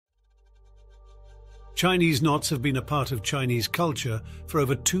Chinese knots have been a part of Chinese culture for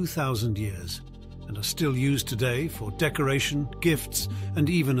over 2,000 years and are still used today for decoration, gifts, and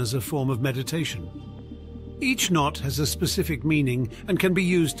even as a form of meditation. Each knot has a specific meaning and can be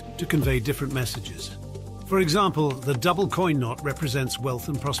used to convey different messages. For example, the double coin knot represents wealth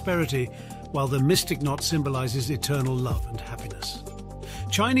and prosperity, while the mystic knot symbolizes eternal love and happiness.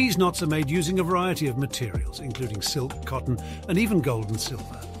 Chinese knots are made using a variety of materials, including silk, cotton, and even gold and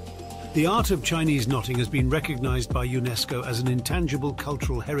silver. The art of Chinese knotting has been recognized by UNESCO as an intangible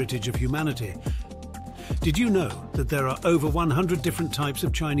cultural heritage of humanity. Did you know that there are over 100 different types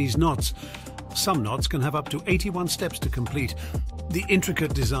of Chinese knots? Some knots can have up to 81 steps to complete. The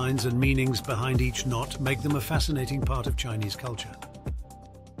intricate designs and meanings behind each knot make them a fascinating part of Chinese culture.